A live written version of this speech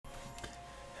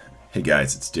Hey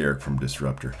guys, it's Derek from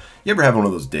Disruptor. You ever have one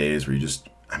of those days where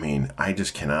I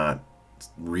just cannot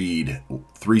read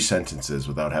 3 sentences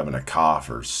without having a cough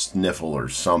or sniffle or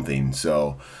something.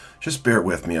 So just bear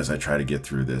with me as I try to get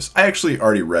through this. I actually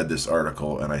already read this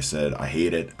article and I said, I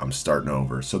hate it. I'm starting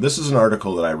over. So this is an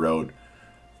article that I wrote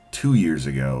 2 years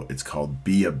ago. It's called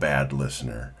Be a Bad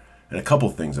Listener. And a couple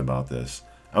things about this.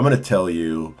 I'm going to tell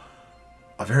you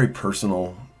a very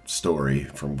personal story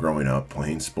from growing up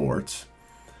playing sports.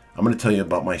 I'm going to tell you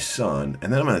about my son,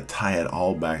 and then I'm going to tie it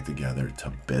all back together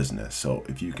to business. So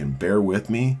if you can bear with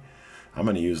me, I'm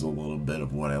going to use a little bit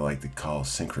of what I like to call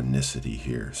synchronicity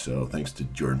here. So thanks to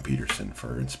Jordan Peterson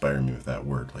for inspiring me with that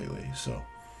word lately.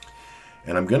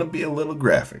 And I'm going to be a little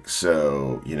graphic.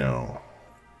 So,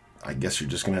 I guess you're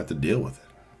just going to have to deal with it.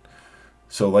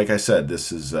 So like I said,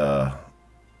 this is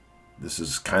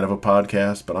kind of a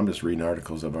podcast, but I'm just reading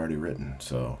articles I've already written.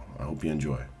 So I hope you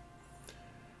enjoy.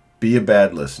 Be a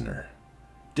bad listener.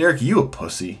 Derek, you a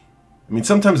pussy?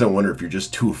 Sometimes I wonder if you're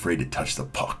just too afraid to touch the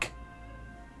puck.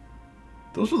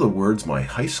 Those were the words my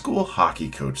high school hockey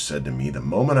coach said to me the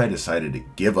moment I decided to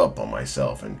give up on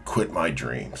myself and quit my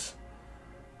dreams.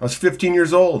 I was 15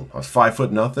 years old. I was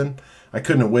 5'0". I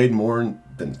couldn't have weighed more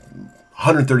than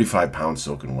 135 pounds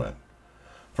soaking wet.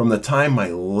 From the time my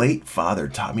late father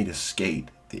taught me to skate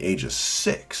at the age of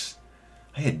 6,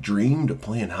 I had dreamed of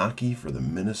playing hockey for the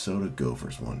Minnesota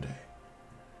Gophers one day.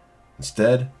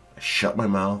 Instead, I shut my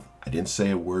mouth. I didn't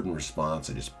say a word in response.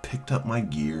 I just picked up my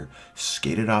gear,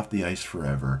 skated off the ice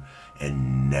forever,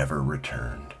 and never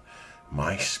returned.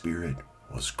 My spirit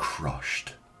was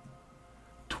crushed.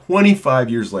 25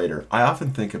 years later, I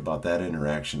often think about that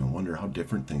interaction and wonder how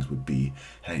different things would be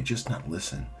had I just not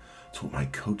listened to what my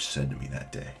coach said to me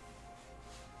that day.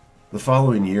 The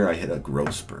following year, I hit a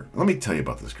growth spurt. Let me tell you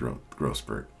about this growth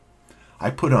spurt. I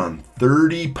put on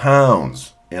 30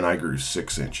 pounds and I grew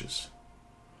 6 inches.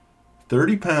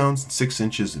 30 pounds and 6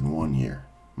 inches in 1 year.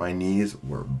 My knees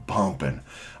were bumping.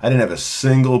 I didn't have a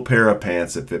single pair of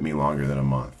pants that fit me longer than a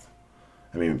month.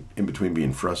 In between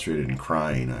being frustrated and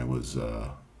crying, I was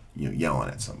yelling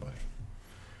at somebody.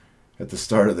 At the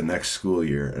start of the next school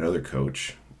year, another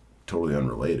coach, totally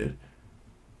unrelated,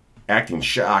 acting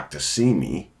shocked to see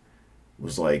me,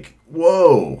 was like,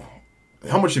 "Whoa,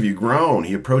 how much have you grown?"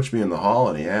 He approached me in the hall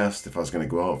and he asked if I was going to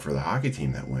go out for the hockey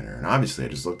team that winter. And obviously I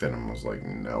just looked at him and was like,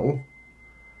 no.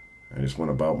 I just went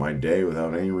about my day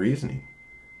without any reasoning.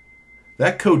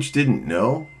 That coach didn't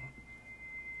know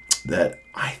that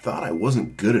I thought I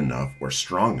wasn't good enough or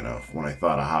strong enough when I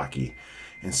thought of hockey,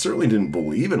 and certainly didn't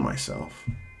believe in myself.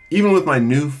 Even with my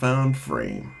newfound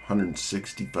frame,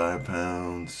 165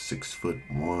 pounds,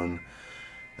 6'1",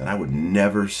 that I would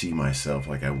never see myself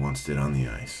like I once did on the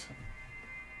ice.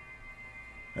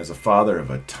 As a father of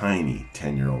a tiny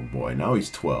 10-year-old boy, now he's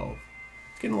 12,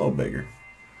 getting a little bigger,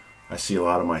 I see a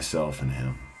lot of myself in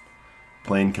him.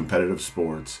 Playing competitive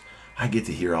sports, I get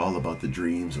to hear all about the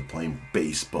dreams of playing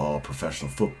baseball, professional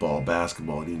football,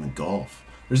 basketball, and even golf.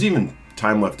 There's even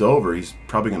time left over. He's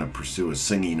probably going to pursue a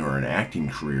singing or an acting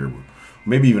career,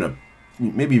 maybe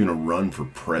even a run for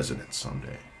president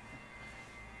someday.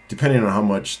 Depending on how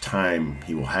much time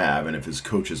he will have and if his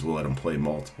coaches will let him play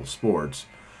multiple sports,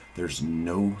 there's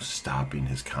no stopping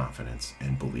his confidence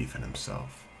and belief in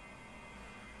himself.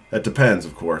 That depends,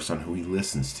 of course, on who he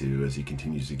listens to as he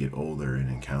continues to get older and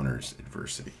encounters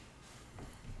adversity.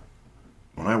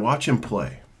 When I watch him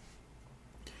play,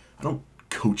 I don't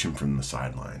coach him from the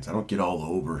sidelines. I don't get all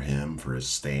over him for his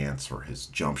stance or his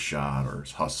jump shot or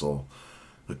his hustle.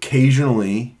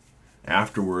 Occasionally,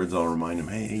 afterwards, I'll remind him,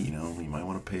 hey, you might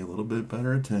want to pay a little bit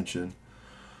better attention.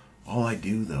 All I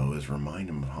do, though, is remind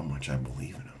him of how much I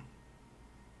believe in him.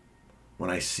 When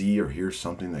I see or hear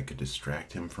something that could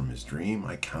distract him from his dream,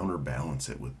 I counterbalance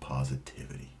it with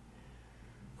positivity.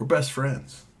 We're best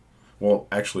friends. Well,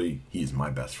 actually, he's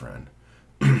my best friend.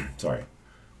 Sorry,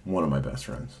 one of my best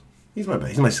friends. He's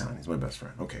my son. He's my best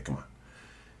friend. Okay, come on.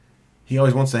 He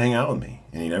always wants to hang out with me,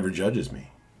 and he never judges me.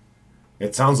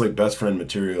 It sounds like best friend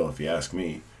material if you ask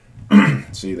me.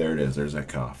 See, there it is. There's that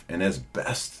cough. And as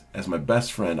my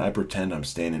best friend, I pretend I'm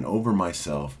standing over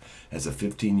myself as a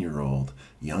 15-year-old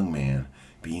young man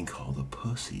being called a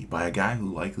pussy by a guy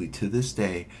who likely to this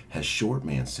day has short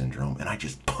man syndrome, and I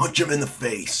just punch him in the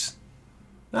face.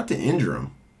 Not to injure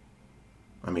him.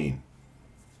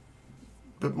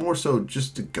 But more so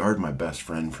just to guard my best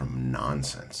friend from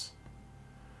nonsense.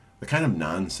 The kind of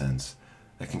nonsense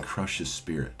that can crush his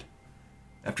spirit.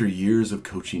 After years of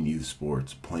coaching youth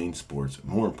sports, playing sports,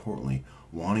 more importantly,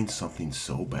 wanting something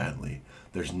so badly,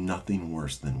 there's nothing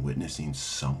worse than witnessing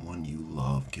someone you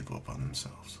love give up on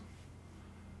themselves.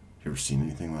 You ever seen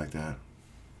anything like that?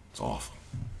 It's awful.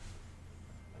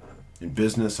 In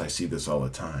business, I see this all the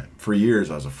time. For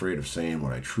years, I was afraid of saying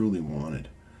what I truly wanted,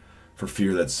 for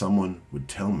fear that someone would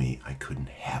tell me I couldn't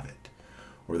have it,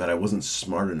 or that I wasn't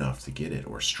smart enough to get it,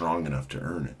 or strong enough to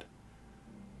earn it.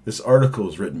 This article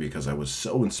is written because I was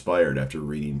so inspired after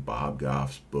reading Bob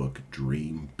Goff's book,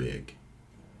 Dream Big.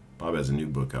 Bob has a new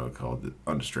book out called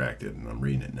Undistracted, and I'm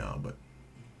reading it now, but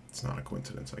it's not a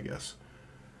coincidence, I guess.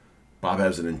 Bob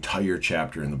has an entire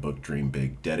chapter in the book Dream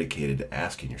Big dedicated to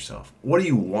asking yourself, what do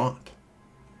you want?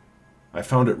 I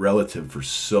found it relative for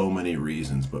so many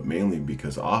reasons, but mainly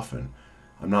because often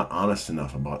I'm not honest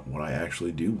enough about what I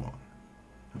actually do want.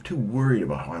 I'm too worried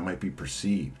about how I might be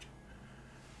perceived.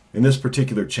 In this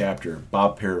particular chapter,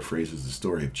 Bob paraphrases the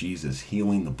story of Jesus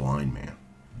healing the blind man.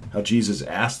 How Jesus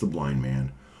asked the blind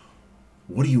man,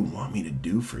 what do you want me to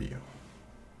do for you?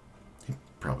 He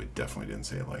probably definitely didn't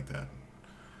say it like that.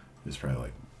 It's probably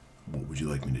like, what would you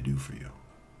like me to do for you?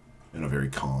 In a very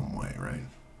calm way, right?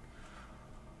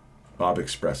 Bob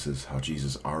expresses how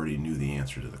Jesus already knew the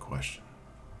answer to the question.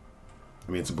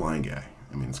 I mean, it's a blind guy.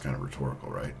 I mean, it's kind of rhetorical,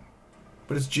 right?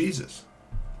 But it's Jesus.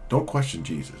 Don't question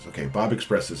Jesus. Okay, Bob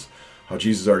expresses how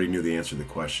Jesus already knew the answer to the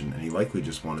question, and he likely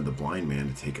just wanted the blind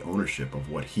man to take ownership of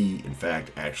what he, in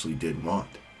fact, actually did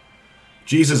want.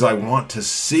 Jesus, I want to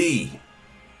see.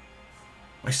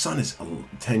 My son is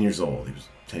 10 years old. He was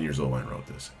 10 years old when I wrote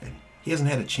this, and he hasn't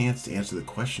had a chance to answer the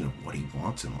question of what he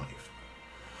wants in life.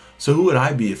 So who would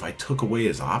I be if I took away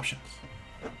his options?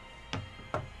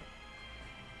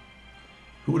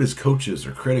 Who would his coaches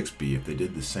or critics be if they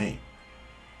did the same?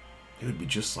 They would be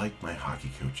just like my hockey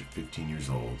coach at 15 years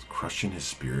old, crushing his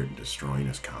spirit and destroying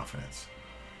his confidence.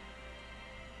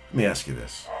 Let me ask you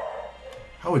this.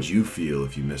 How would you feel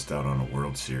if you missed out on a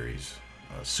World Series,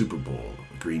 a Super Bowl,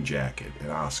 a green jacket, an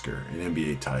Oscar, an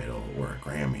NBA title, or a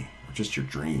Grammy, or just your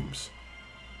dreams?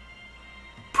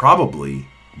 Probably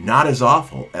not as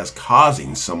awful as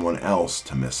causing someone else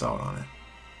to miss out on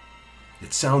it.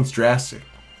 It sounds drastic,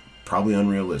 probably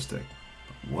unrealistic,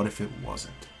 but what if it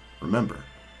wasn't? Remember,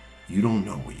 you don't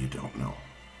know what you don't know.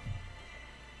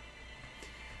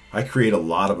 I create a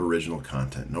lot of original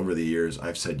content, and over the years,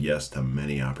 I've said yes to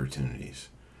many opportunities.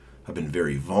 I've been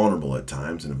very vulnerable at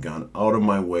times and have gone out of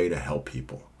my way to help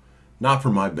people. Not for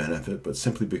my benefit, but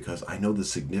simply because I know the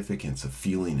significance of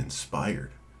feeling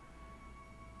inspired.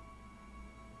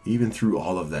 Even through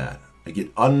all of that, I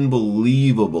get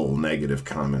unbelievable negative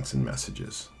comments and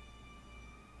messages.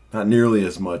 Not nearly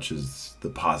as much as the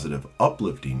positive,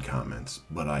 uplifting comments,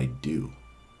 but I do.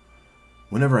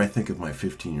 Whenever I think of my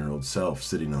 15-year-old self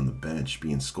sitting on the bench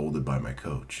being scolded by my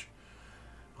coach,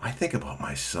 I think about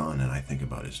my son and I think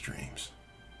about his dreams.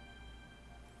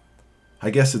 I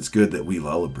guess it's good that we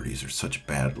lullabies are such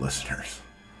bad listeners.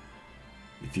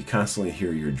 If you constantly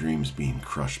hear your dreams being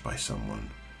crushed by someone,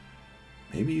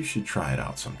 maybe you should try it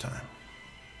out sometime.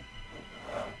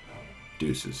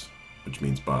 Deuces, which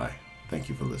means bye. Thank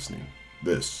you for listening.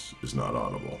 This is not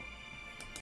audible.